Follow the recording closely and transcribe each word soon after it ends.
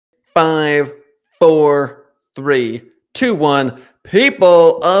5, 4, 3, 2, 1.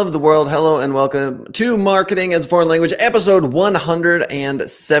 People of the world, hello and welcome to Marketing as a Foreign Language, episode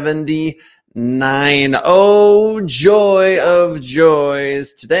 179. Oh, joy of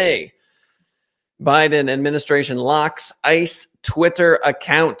joys. Today, Biden administration locks ICE Twitter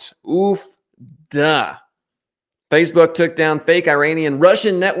account. Oof, duh. Facebook took down fake Iranian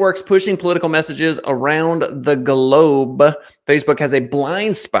Russian networks pushing political messages around the globe. Facebook has a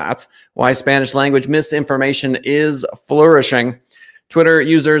blind spot why Spanish language misinformation is flourishing. Twitter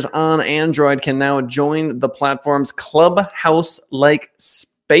users on Android can now join the platform's Clubhouse-like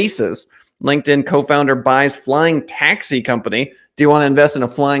spaces. LinkedIn co-founder buys flying taxi company. Do you want to invest in a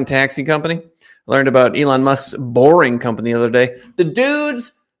flying taxi company? Learned about Elon Musk's boring company the other day. The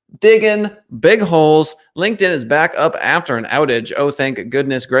dude's digging big holes. LinkedIn is back up after an outage. Oh, thank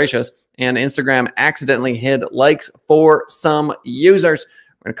goodness gracious. And Instagram accidentally hid likes for some users.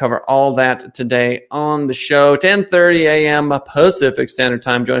 We're going to cover all that today on the show. 10:30 a.m. Pacific Standard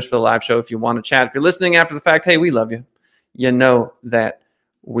Time. Join us for the live show if you want to chat. If you're listening after the fact, hey, we love you. You know that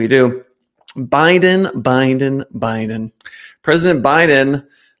we do. Biden. President Biden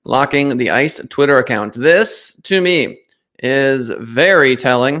locking the ICE Twitter account. This, to me, is very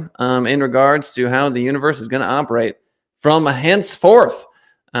telling in regards to how the universe is going to operate from henceforth.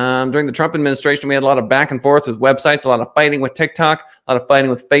 During the Trump administration, we had a lot of back and forth with websites, a lot of fighting with TikTok, a lot of fighting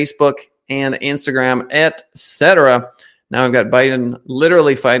with Facebook and Instagram, etc. Now we've got Biden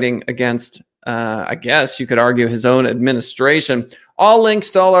literally fighting against, I guess you could argue, his own administration. All links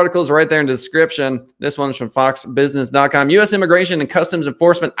to all articles are right there in the description. This one's from foxbusiness.com. U.S. Immigration and Customs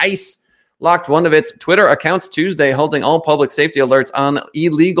Enforcement, ICE, locked one of its Twitter accounts Tuesday, holding all public safety alerts on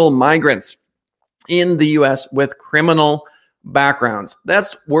illegal migrants in the U.S. with criminal backgrounds.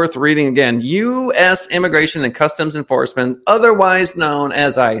 That's worth reading again. U.S. Immigration and Customs Enforcement, otherwise known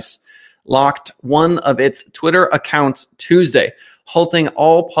as ICE, locked one of its Twitter accounts Tuesday, halting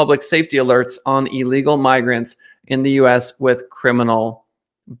all public safety alerts on illegal migrants in the U.S. with criminal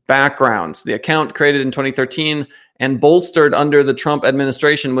backgrounds. The account, created in 2013 and bolstered under the Trump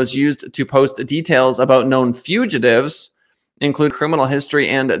administration, was used to post details about known fugitives, include criminal history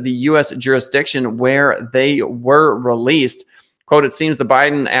and the U.S. jurisdiction where they were released. Quote, it seems the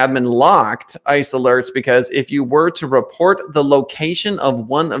Biden admin locked ICE alerts because if you were to report the location of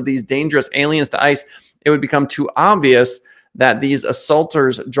one of these dangerous aliens to ICE, it would become too obvious that these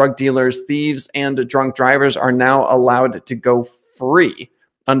assaulters, drug dealers, thieves, and drunk drivers are now allowed to go free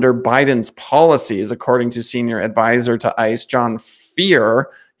under Biden's policies, according to senior advisor to ICE, John Fear.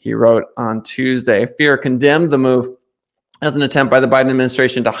 He wrote on Tuesday. Fear condemned the move as an attempt by the Biden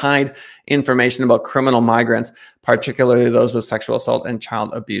administration to hide information about criminal migrants, particularly those with sexual assault and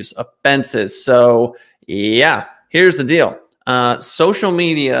child abuse offenses. So, yeah, here's the deal. Social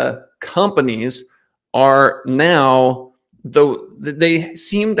media companies are now, though they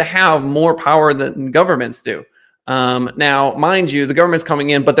seem to have more power than governments do. Now, mind you, the government's coming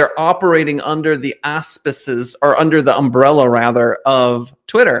in, but they're operating under the auspices, or under the umbrella, rather, of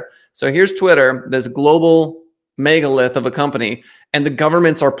Twitter. So here's Twitter, this global megalith of a company, and the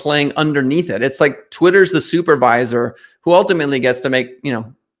governments are playing underneath it. It's like Twitter's the supervisor who ultimately gets to make,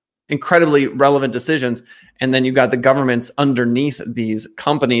 incredibly relevant decisions. And then you've got the governments underneath these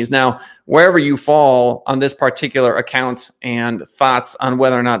companies. Now, wherever you fall on this particular account and thoughts on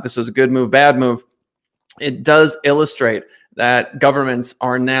whether or not this was a good move, bad move, it does illustrate that governments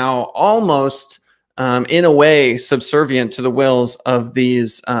are now almost, in a way, subservient to the wills of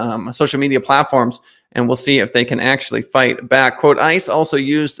these social media platforms. And we'll see if they can actually fight back. Quote, ICE also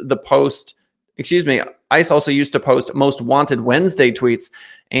used to post Most Wanted Wednesday tweets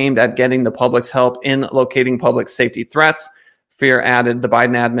aimed at getting the public's help in locating public safety threats. Fear added the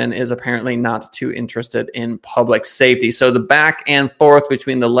Biden admin is apparently not too interested in public safety. So the back and forth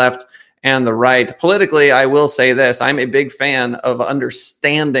between the left and the right. Politically, I will say this. I'm a big fan of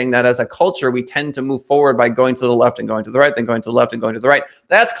understanding that as a culture, we tend to move forward by going to the left and going to the right, then going to the left and going to the right.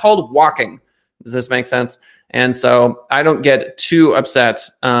 That's called walking. Does this make sense? And so I don't get too upset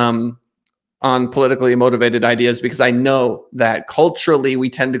on politically motivated ideas, because I know that culturally we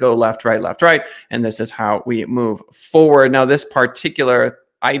tend to go left, right, and this is how we move forward. Now, this particular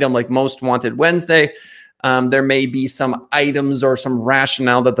item, like Most Wanted Wednesday, there may be some items or some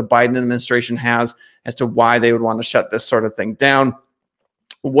rationale that the Biden administration has as to why they would want to shut this sort of thing down.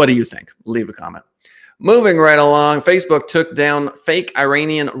 What do you think? Leave a comment. Moving right along, Facebook took down fake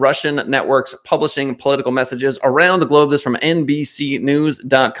Iranian Russian networks publishing political messages around the globe. This from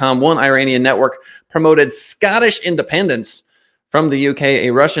NBCnews.com. One Iranian network promoted Scottish independence from the UK. A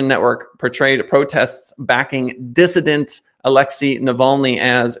Russian network portrayed protests backing dissident Alexei Navalny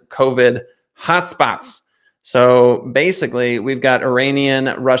as COVID hotspots. So basically, we've got Iranian,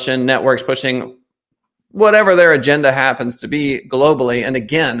 Russian networks pushing whatever their agenda happens to be globally. And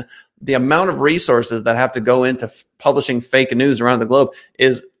again, the amount of resources that have to go into publishing fake news around the globe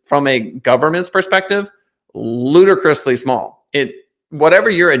is, from a government's perspective, ludicrously small. Whatever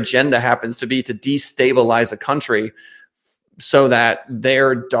your agenda happens to be to destabilize a country so that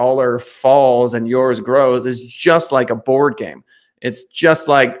their dollar falls and yours grows is just like a board game. It's just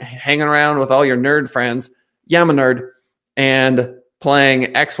like hanging around with all your nerd friends, yeah, I'm a nerd, and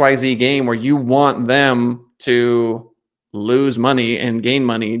playing XYZ game where you want them to lose money and gain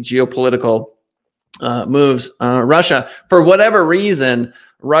money, geopolitical moves. Russia, for whatever reason,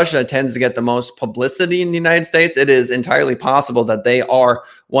 Russia tends to get the most publicity in the United States. It is entirely possible that they are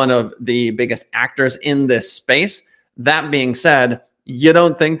one of the biggest actors in this space. That being said, you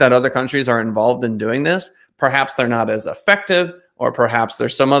don't think that other countries are involved in doing this. Perhaps they're not as effective, or perhaps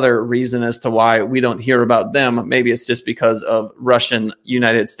there's some other reason as to why we don't hear about them. Maybe it's just because of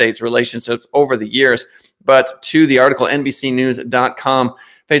Russian-United States relationships over the years. But to the article, NBCnews.com,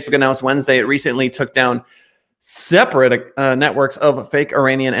 Facebook announced Wednesday it recently took down separate networks of fake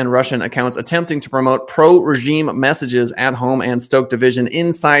Iranian and Russian accounts attempting to promote pro-regime messages at home and stoke division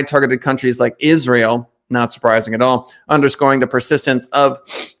inside targeted countries like Israel. Not surprising at all, underscoring the persistence of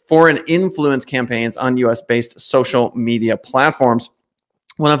foreign influence campaigns on U.S.-based social media platforms.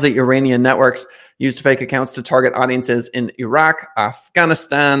 One of the Iranian networks used fake accounts to target audiences in Iraq,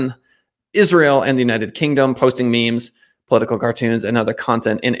 Afghanistan, Israel, and the United Kingdom, posting memes, political cartoons, and other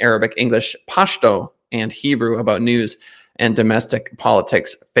content in Arabic, English, Pashto, and Hebrew about news and domestic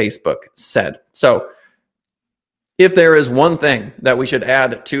politics, Facebook said. So if there is one thing that we should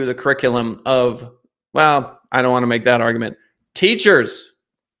add to the curriculum of, well, I don't want to make that argument, teachers,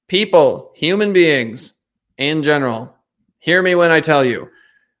 people, human beings in general, hear me when I tell you,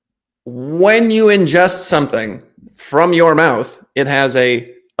 when you ingest something from your mouth, it has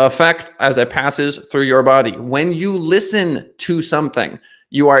a effect as it passes through your body. When you listen to something,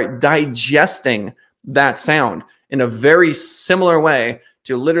 you are digesting that sound in a very similar way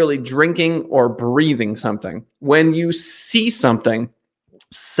to literally drinking or breathing something. When you see something,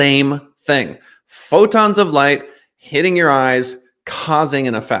 same thing. Photons of light hitting your eyes, causing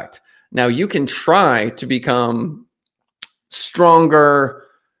an effect. Now, you can try to become stronger,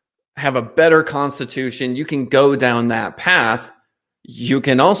 have a better constitution. You can go down that path. You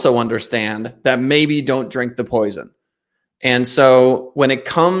can also understand that maybe don't drink the poison. And so when it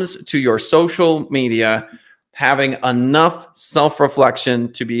comes to your social media, having enough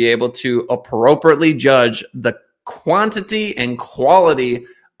self-reflection to be able to appropriately judge the quantity and quality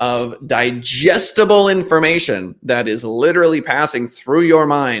of digestible information that is literally passing through your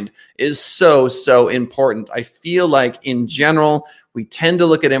mind is so, so important. I feel like in general, we tend to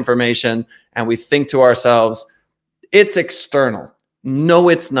look at information and we think to ourselves, it's external. No,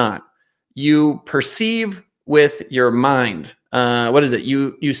 it's not. You perceive with your mind. What is it?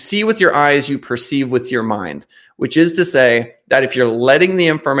 You see with your eyes, you perceive with your mind, which is to say that if you're letting the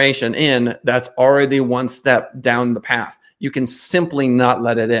information in, that's already one step down the path. You can simply not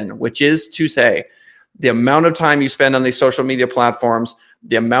let it in, which is to say the amount of time you spend on these social media platforms,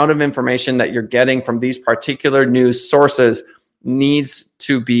 the amount of information that you're getting from these particular news sources needs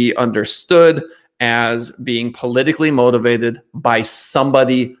to be understood as being politically motivated by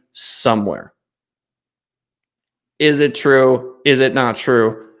somebody somewhere. Is it true? Is it not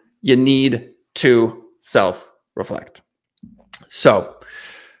true? You need to self-reflect. So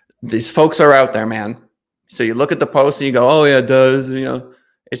these folks are out there, man. So you look at the post and you go, oh yeah, it does. You know,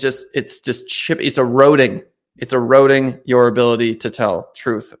 it's eroding. It's eroding your ability to tell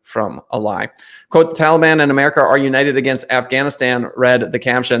truth from a lie. Quote, the Taliban and America are united against Afghanistan, read the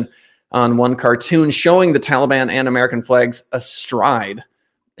caption on one cartoon showing the Taliban and American flags astride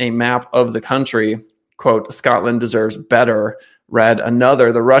a map of the country. Quote, Scotland deserves better, read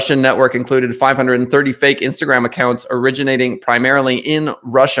another. The Russian network included 530 fake Instagram accounts originating primarily in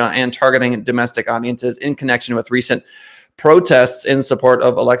Russia and targeting domestic audiences in connection with recent protests in support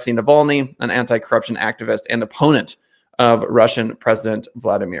of Alexei Navalny, an anti-corruption activist and opponent of Russian President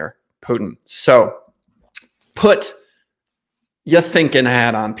Vladimir Putin. So put your thinking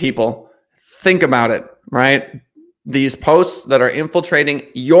hat on, people. Think about it, right? These posts that are infiltrating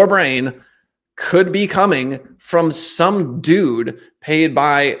your brain could be coming from some dude paid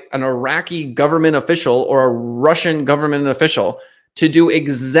by an Iraqi government official or a Russian government official to do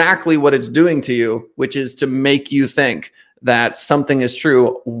exactly what it's doing to you, which is to make you think that something is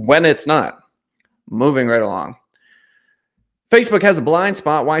true when it's not. Moving right along. Facebook has a blind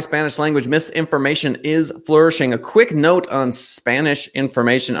spot. Why Spanish language misinformation is flourishing. A quick note on Spanish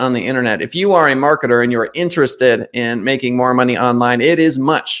information on the internet. If you are a marketer and you're interested in making more money online, it is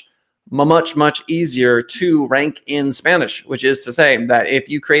much easier to rank in Spanish, which is to say that if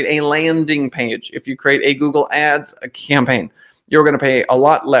you create a landing page, if you create a Google Ads campaign, you're going to pay a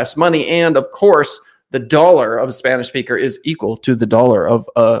lot less money. And of course, the dollar of a Spanish speaker is equal to the dollar of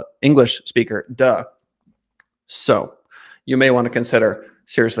an English speaker. Duh. So you may want to consider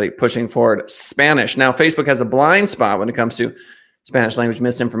seriously pushing forward Spanish. Now, Facebook has a blind spot when it comes to Spanish language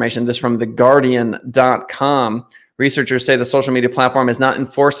misinformation. This from theguardian.com. Researchers say the social media platform is not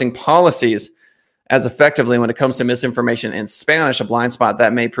enforcing policies as effectively when it comes to misinformation in Spanish, a blind spot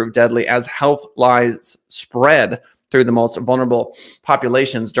that may prove deadly as health lies spread through the most vulnerable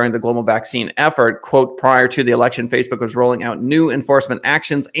populations during the global vaccine effort. Quote, prior to the election, Facebook was rolling out new enforcement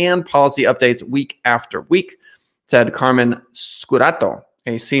actions and policy updates week after week, said Carmen Scurato,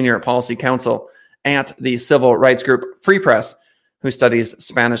 a senior policy counsel at the civil rights group Free Press, who studies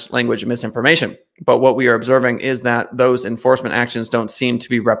Spanish language misinformation. But what we are observing is that those enforcement actions don't seem to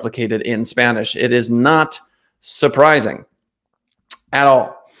be replicated in Spanish. It is not surprising at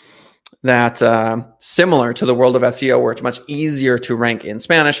all that similar to the world of SEO, where it's much easier to rank in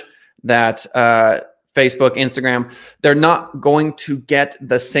Spanish, that Facebook, Instagram, they're not going to get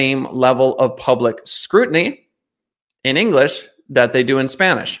the same level of public scrutiny in English that they do in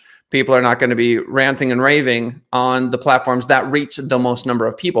Spanish. People are not going to be ranting and raving on the platforms that reach the most number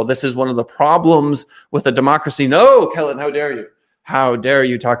of people. This is one of the problems with a democracy. No, Kellen, how dare you? How dare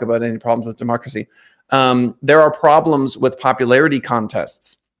you talk about any problems with democracy? There are problems with popularity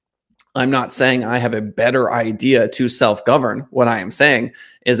contests. I'm not saying I have a better idea to self-govern. What I am saying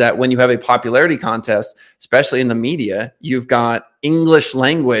is that when you have a popularity contest, especially in the media, you've got English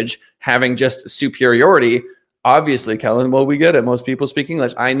language having just superiority. Obviously, Kellen, well, we get it. Most people speak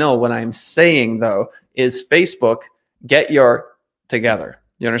English. I know. What I'm saying, though, is Facebook, get your together.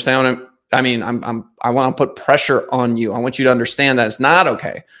 You understand what I want to put pressure on you. I want you to understand that it's not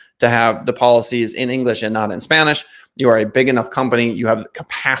okay to have the policies in English and not in Spanish. You are a big enough company. You have the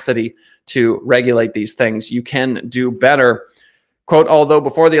capacity to regulate these things. You can do better. Quote, although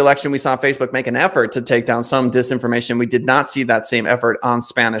before the election, we saw Facebook make an effort to take down some disinformation, we did not see that same effort on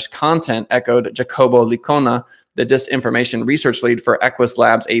Spanish content, echoed Jacobo Licona, the disinformation research lead for Equus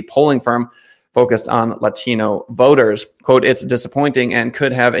Labs, a polling firm focused on Latino voters. Quote, it's disappointing and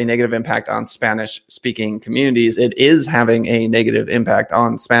could have a negative impact on Spanish-speaking communities. It is having a negative impact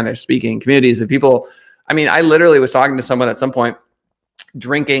on Spanish-speaking communities. The people, I literally was talking to someone at some point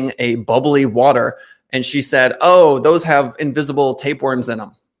drinking a bubbly water, and she said, oh, those have invisible tapeworms in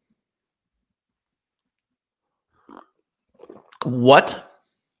them. What?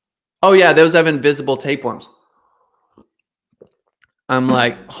 Oh, yeah, those have invisible tapeworms. I'm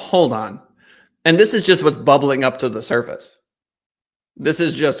like, hold on. And this is just what's bubbling up to the surface. This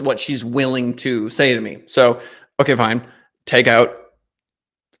is just what she's willing to say to me. So, okay, fine. Take out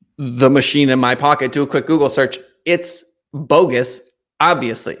the machine in my pocket, do a quick Google search. It's bogus,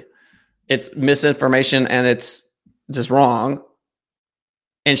 obviously. It's misinformation and it's just wrong.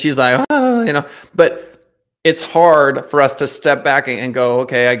 And she's like, oh, but it's hard for us to step back and go,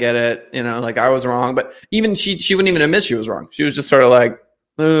 okay, I get it. Like I was wrong. But even she wouldn't even admit she was wrong. She was just sort of like,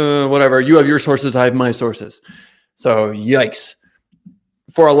 whatever. You have your sources. I have my sources. So yikes.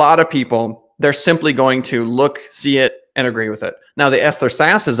 For a lot of people, they're simply going to look, see it, and agree with it. Now, the Esther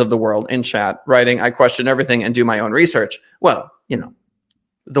Sasses of the world in chat writing, I question everything and do my own research. Well,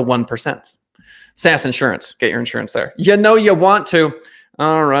 the 1%. Sass Insurance. Get your insurance there. You want to.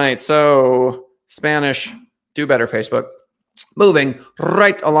 All right. So Spanish, do better, Facebook. Moving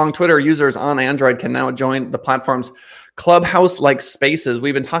right along, Twitter users on Android can now join the platform's Clubhouse-like spaces.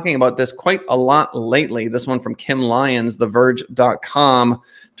 We've been talking about this quite a lot lately. This one from Kim Lyons, TheVerge.com.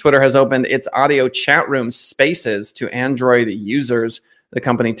 Twitter has opened its audio chat room spaces to Android users, the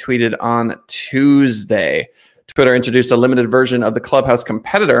company tweeted on Tuesday. Twitter introduced a limited version of the Clubhouse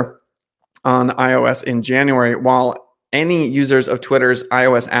competitor on iOS in January. While any users of Twitter's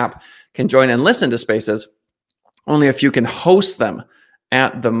iOS app can join and listen to spaces, only a few can host them.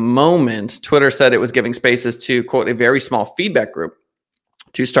 At the moment, Twitter said it was giving spaces to, quote, a very small feedback group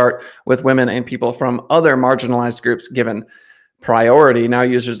to start with women and people from other marginalized groups given priority. Now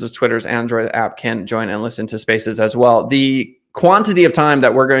users of Twitter's Android app can join and listen to spaces as well. The quantity of time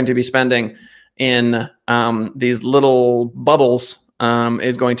that we're going to be spending in these little bubbles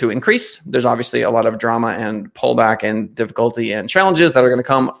is going to increase. There's obviously a lot of drama and pullback and difficulty and challenges that are going to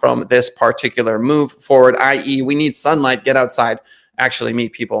come from this particular move forward, i.e. we need sunlight, get outside, actually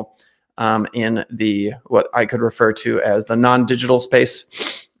meet people in the what I could refer to as the non-digital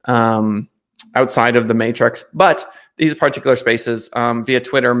space outside of the matrix. But these particular spaces via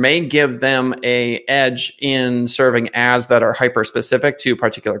Twitter may give them a edge in serving ads that are hyper specific to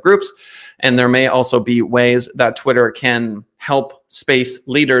particular groups. And there may also be ways that Twitter can help space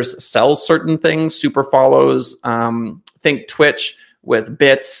leaders sell certain things, super follows, think Twitch with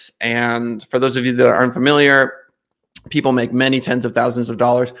bits. And for those of you that aren't familiar, people make many tens of thousands of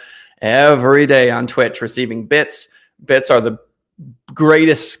dollars every day on Twitch receiving bits. Bits are the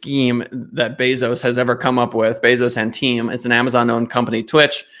greatest scheme that Bezos has ever come up with. Bezos and team. It's an Amazon-owned company,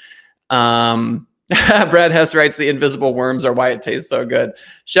 Twitch. Brad Hess writes, the invisible worms are why it tastes so good.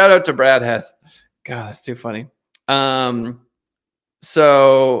 Shout out to Brad Hess. God, that's too funny.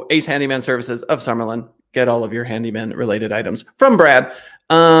 So Ace Handyman Services of Summerlin. Get all of your handyman related items from Brad.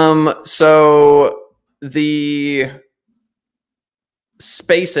 So the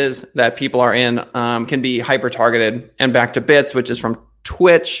spaces that people are in can be hyper targeted. And back to bits, which is from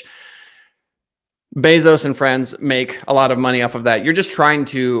Twitch. Bezos and friends make a lot of money off of that. You're just trying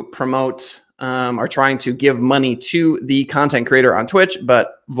to promote or trying to give money to the content creator on Twitch,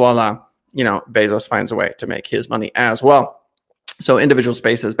 but voila, Bezos finds a way to make his money as well. So individual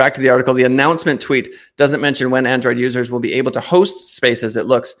spaces. Back to the article. The announcement tweet doesn't mention when Android users will be able to host spaces. It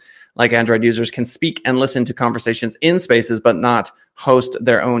looks like Android users can speak and listen to conversations in spaces, but not host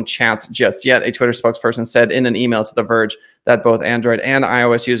their own chats just yet. A Twitter spokesperson said in an email to The Verge that both Android and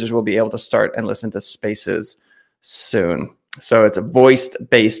iOS users will be able to start and listen to spaces soon. So it's a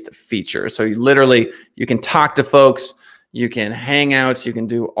voice-based feature. So you can talk to folks, you can hang out, you can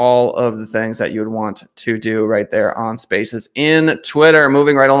do all of the things that you would want to do right there on Spaces in Twitter.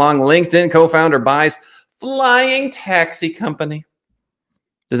 Moving right along, LinkedIn co-founder buys flying taxi company.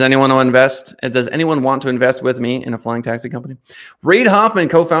 Does anyone want to invest? Does anyone want to invest with me in a flying taxi company? Reid Hoffman,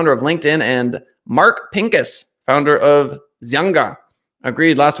 co-founder of LinkedIn, and Mark Pincus, founder of Zyanga,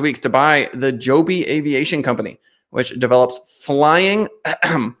 agreed last week to buy the Joby Aviation Company, which develops flying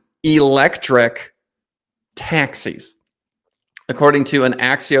electric taxis. According to an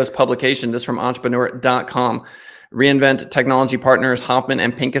Axios publication, this from entrepreneur.com, Reinvent Technology Partners, Hoffman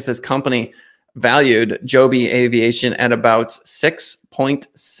and Pincus's company valued Joby Aviation at about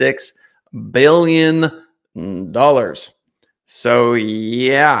 $6.6 billion. So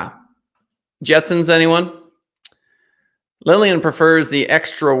yeah. Jetsons, anyone? Lillian prefers the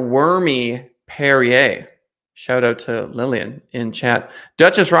extra wormy Perrier. Shout out to Lillian in chat.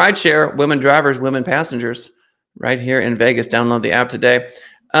 Duchess Rideshare, women drivers, women passengers, right here in Vegas. Download the app today.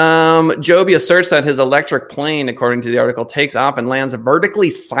 Joby asserts that his electric plane, according to the article, takes off and lands vertically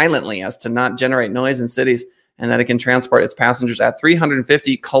silently as to not generate noise in cities, and that it can transport its passengers at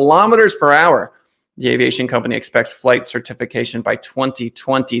 350 kilometers per hour. The aviation company expects flight certification by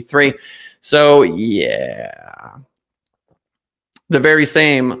 2023. So, yeah. The very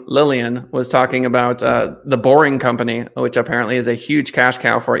same Lillian was talking about the Boring Company, which apparently is a huge cash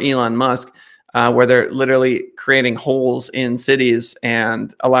cow for Elon Musk, where they're literally creating holes in cities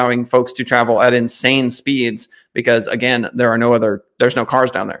and allowing folks to travel at insane speeds because, again, there's no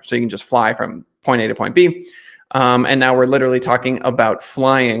cars down there. So you can just fly from point A to point B. And now we're literally talking about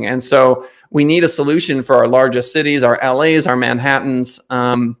flying. And so we need a solution for our largest cities, our LAs, our Manhattans,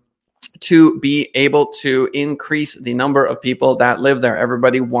 to be able to increase the number of people that live there.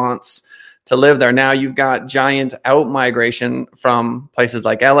 Everybody wants to live there. Now you've got giant out-migration from places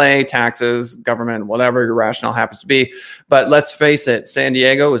like LA, taxes, government, whatever your rationale happens to be. But let's face it, San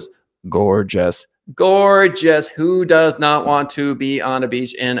Diego is gorgeous. Gorgeous. Who does not want to be on a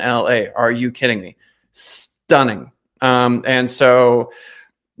beach in LA? Are you kidding me? Stunning. And so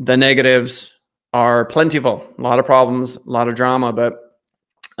the negatives are plentiful. A lot of problems, a lot of drama, but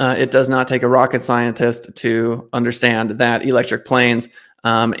it does not take a rocket scientist to understand that electric planes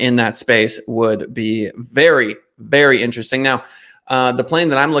in that space would be very, very interesting. Now, the plane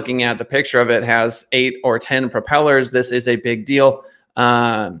that I'm looking at, the picture of it has 8 or 10 propellers. This is a big deal.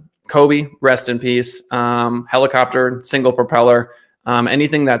 Kobe, rest in peace. Helicopter, single propeller.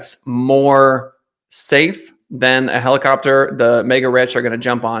 Anything that's more safe than a helicopter, the mega rich are going to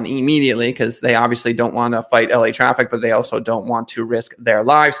jump on immediately because they obviously don't want to fight LA traffic, but they also don't want to risk their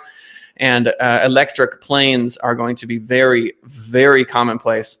lives. And electric planes are going to be very, very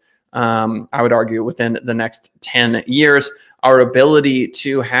commonplace, I would argue, within the next 10 years. Our ability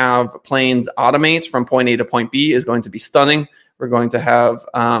to have planes automate from point A to point B is going to be stunning. We're going to have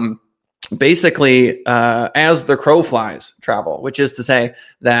basically as the crow flies travel, which is to say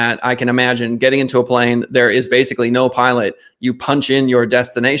that I can imagine getting into a plane. There is basically no pilot. You punch in your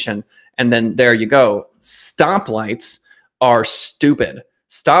destination and then there you go. Stoplights are stupid.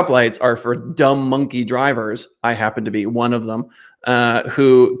 Stoplights are for dumb monkey drivers. I happen to be one of them,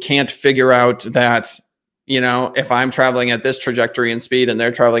 who can't figure out that, if I'm traveling at this trajectory and speed and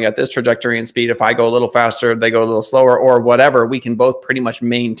they're traveling at this trajectory and speed, if I go a little faster, they go a little slower or whatever, we can both pretty much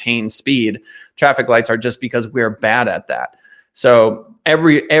maintain speed. Traffic lights are just because we're bad at that. So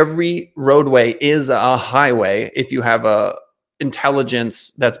every roadway is a highway if you have a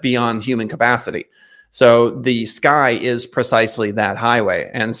intelligence that's beyond human capacity. So the sky is precisely that highway.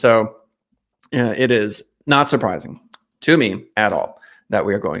 And so it is not surprising to me at all that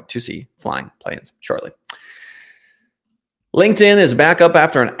we are going to see flying planes shortly. LinkedIn is back up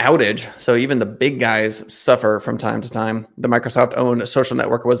after an outage, so even the big guys suffer from time to time. The Microsoft-owned social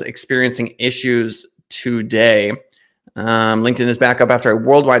network was experiencing issues today. LinkedIn is back up after a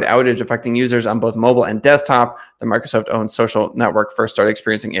worldwide outage affecting users on both mobile and desktop. The Microsoft-owned social network first started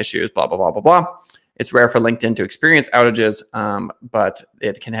experiencing issues, blah, blah, blah, blah, blah. It's rare for LinkedIn to experience outages, but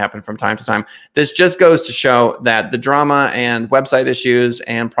it can happen from time to time. This just goes to show that the drama and website issues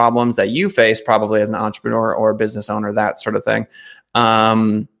and problems that you face probably as an entrepreneur or a business owner, that sort of thing,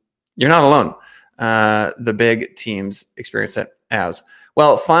 you're not alone. The big teams experience it as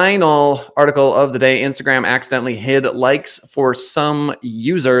well. Final article of the day: Instagram accidentally hid likes for some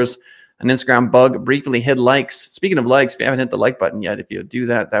users. An Instagram bug briefly hid likes. Speaking of likes, if you haven't hit the like button yet, if you do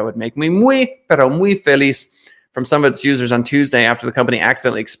that, that would make me muy feliz. From some of its users on Tuesday after the company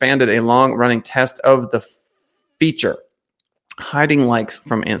accidentally expanded a long-running test of the feature, hiding likes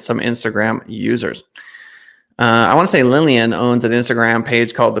from some Instagram users. I want to say Lillian owns an Instagram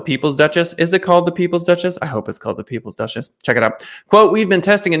page called The People's Duchess. Is it called The People's Duchess? I hope it's called The People's Duchess. Check it out. Quote, "We've been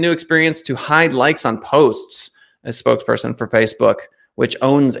testing a new experience to hide likes on posts," a spokesperson for Facebook, which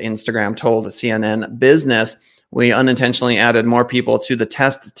owns Instagram, told CNN Business. "We unintentionally added more people to the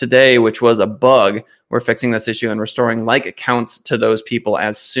test today, which was a bug. We're fixing this issue and restoring like accounts to those people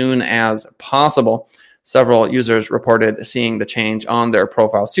as soon as possible." Several users reported seeing the change on their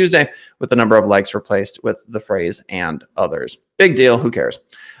profiles Tuesday, with the number of likes replaced with the phrase "and others." Big deal. Who cares?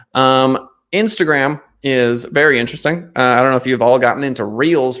 Instagram is very interesting. I don't know if you've all gotten into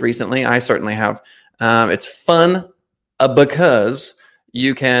Reels recently. I certainly have. It's fun because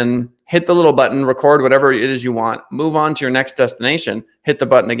you can hit the little button, record whatever it is you want, move on to your next destination, hit the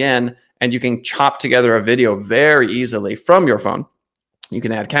button again, and you can chop together a video very easily from your phone. You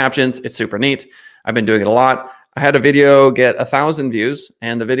can add captions. It's super neat. I've been doing it a lot. I had a video get 1,000 views,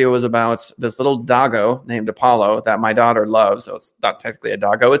 and the video was about this little doggo named Apollo that my daughter loves. So it's not technically a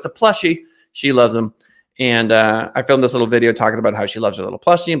doggo. It's a plushie. She loves him. And I filmed this little video talking about how she loves her little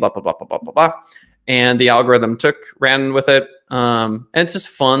plushie and blah, blah, blah, blah, blah, blah, blah. And the algorithm ran with it. And it's just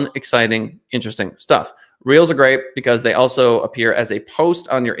fun, exciting, interesting stuff. Reels are great because they also appear as a post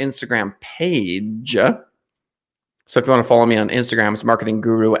on your Instagram page. So if you want to follow me on Instagram, it's Marketing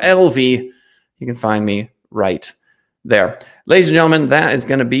Guru LV. You can find me right there. Ladies and gentlemen, that is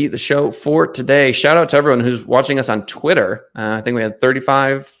going to be the show for today. Shout out to everyone who's watching us on Twitter. I think we had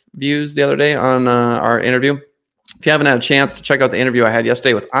 35 views the other day on our interview. If you haven't had a chance to check out the interview I had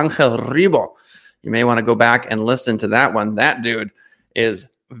yesterday with Angel Ribo, you may want to go back and listen to that one. That dude is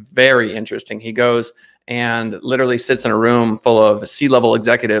very interesting. He goes and literally sits in a room full of C-level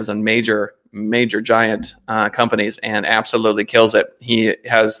executives and major giant companies and absolutely kills it. He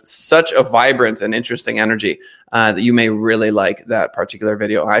has such a vibrant and interesting energy that you may really like that particular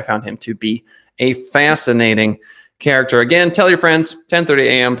video. I found him to be a fascinating character. Again, tell your friends, 10:30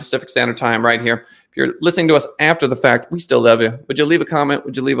 a.m. Pacific Standard Time right here. If you're listening to us after the fact, we still love you. Would you leave a comment?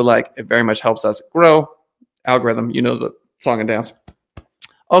 Would you leave a like? It very much helps us grow. Algorithm, you know the song and dance.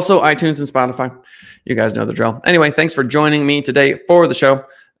 Also, iTunes and Spotify. You guys know the drill. Anyway, thanks for joining me today for the show.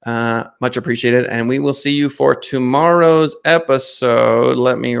 Much appreciated. And we will see you for tomorrow's episode.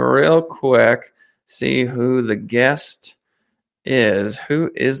 Let me real quick see who the guest is.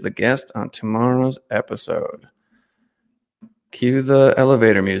 Who is the guest on tomorrow's episode? Cue the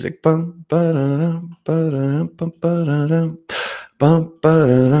elevator music. Bum, ba-da-dum, ba-da-dum, bum, ba-da-dum, bum,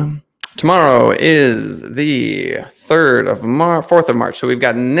 ba-da-dum. Tomorrow is the 4th of March. So we've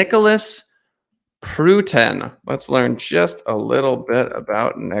got Nicholas Pruten. Let's learn just a little bit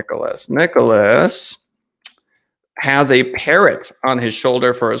about Nicholas. Nicholas has a parrot on his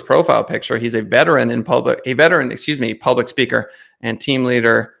shoulder for his profile picture. He's a public speaker and team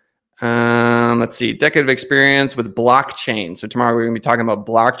leader. Let's see, decade of experience with blockchain. So tomorrow we're going to be talking about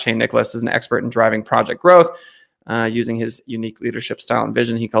blockchain. Nicholas is an expert in driving project growth. Using his unique leadership style and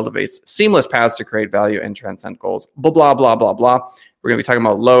vision, he cultivates seamless paths to create value and transcend goals. Blah, blah, blah, blah, blah. We're going to be talking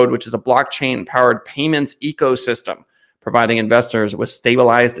about Load, which is a blockchain-powered payments ecosystem, providing investors with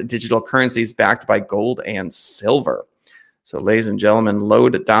stabilized digital currencies backed by gold and silver. So, ladies and gentlemen,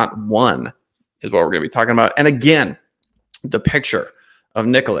 load.1 is what we're going to be talking about. And again, the picture of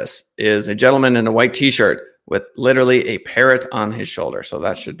Nicholas is a gentleman in a white t-shirt with literally a parrot on his shoulder. So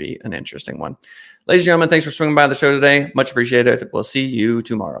that should be an interesting one. Ladies and gentlemen, thanks for swinging by the show today. Much appreciated. We'll see you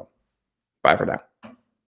tomorrow. Bye for now.